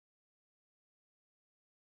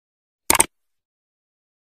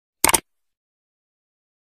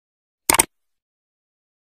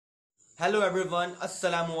Hello everyone,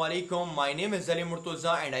 Assalamu alaikum. My name is Ali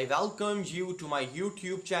Murtaza and I welcome you to my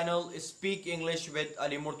YouTube channel Speak English with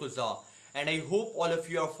Ali Murtaza. And I hope all of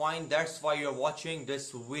you are fine. That's why you're watching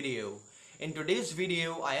this video. In today's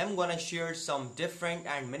video, I am gonna share some different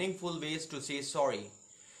and meaningful ways to say sorry.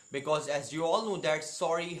 Because as you all know that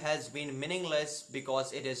sorry has been meaningless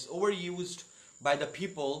because it is overused by the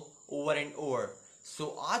people over and over.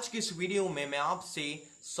 So आज की इस video में मैं आपसे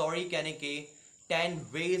sorry कहने के 10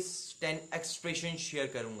 ways, 10 expressions share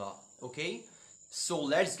करूंगा. Okay, so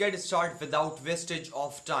let's get started without wastage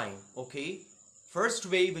of time. Okay, first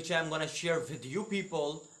way which I am gonna share with you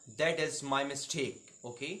people, that is my mistake.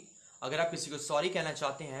 Okay, अगर आप किसी को sorry कहना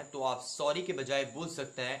चाहते हैं तो आप sorry के बजाय बोल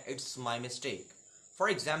सकते हैं it's my mistake. For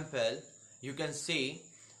example, you can say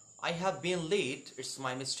I have been late, it's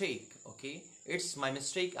my mistake. Okay, it's my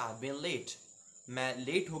mistake, I have been late. मैं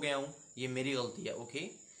late हो गया हूँ, ये मेरी गलती है. Okay.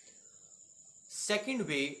 Second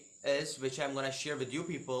way is which I'm gonna share with you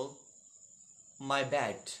people, my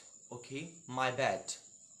bad. Okay, my bad.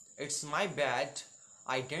 It's my bad.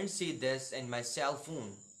 I didn't see this in my cell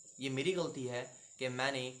phone. ये मेरी गलती है कि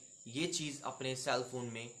मैंने ये चीज़ अपने cell phone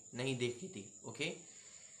में नहीं देखी थी. Okay.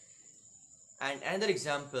 And another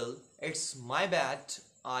example, it's my bad.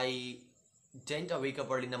 I didn't wake up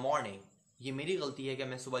early in the morning. ये मेरी गलती है कि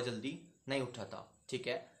मैं सुबह जल्दी नहीं उठा था. ठीक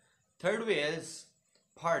है. Third way is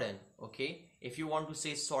pardon. Okay, if you want to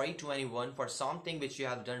say sorry to anyone for something which you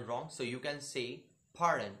have done wrong, so you can say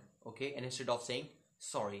pardon. Okay, and instead of saying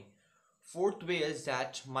sorry. Fourth way is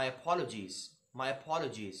that my apologies. My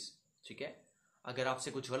apologies. ठीक है, अगर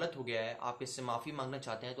आपसे कुछ गलत हो गया है, आप इससे माफ़ी मांगना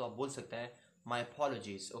चाहते हैं तो आप बोल सकते हैं my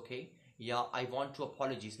apologies. Okay, या I want to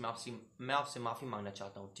apologize. मैं आपसे माफ़ी मांगना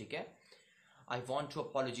चाहता हूँ. ठीक है, I want to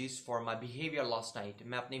apologize for my behavior last night.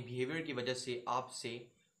 मैं अपने behavior की वजह से आपसे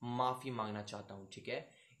माफ़ी मांगना चाहता हूँ. ठीक है,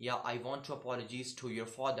 या I want to apologize to your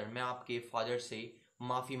father. मैं आपके फादर से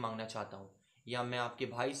माफ़ी मांगना चाहता हूँ. या मैं आपके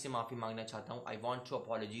भाई से माफ़ी मांगना चाहता हूँ. I want to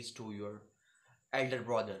apologize to your elder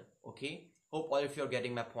brother. Okay, hope all of you are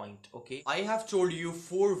getting my point. Okay, I have told you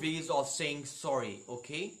 4 ways of saying sorry.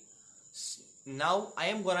 Okay, now I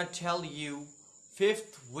am gonna tell you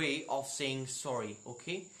 5th way of saying sorry.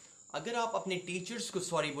 Okay, अगर आप अपने teachers को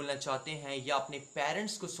sorry बोलना चाहते हैं या अपने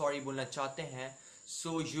parents को सॉरी बोलना चाहते हैं,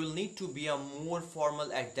 so you'll need to be a more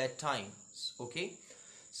formal at that time. Okay,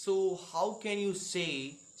 so how can you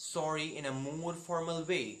say sorry in a more formal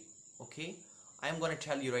way? Okay, I am gonna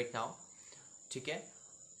tell you right now. ठीक है,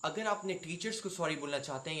 अगर आप अपने teachers को sorry बोलना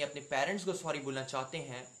चाहते हैं या अपने पेरेंट्स को सॉरी बोलना चाहते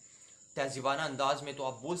हैं तहज़ीबाना अंदाज में, तो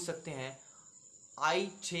आप बोल सकते हैं I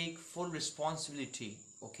take full responsibility.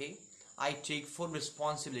 Okay, I take full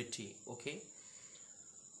responsibility. Okay,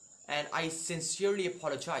 and I sincerely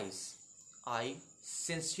apologize. I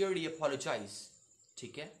sincerely apologize.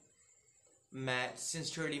 ठीक है, मैं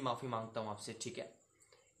sincerely माफ़ी मांगता हूँ आपसे. ठीक है,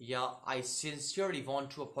 या I sincerely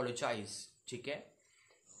want to apologize. ठीक है.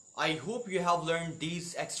 I hope you have learned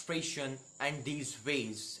these expression and these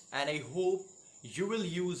ways, and I hope you will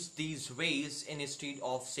use these ways instead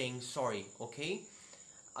of saying sorry. Okay,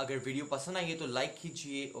 अगर वीडियो पसंद आई है तो लाइक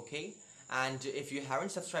कीजिए. Okay, and if you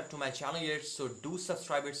haven't subscribed to my channel yet, so do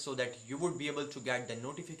subscribe it so that you would be able to get the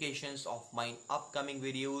notifications of my upcoming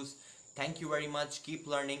videos. Thank you very much. Keep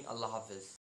learning. Allah Hafiz.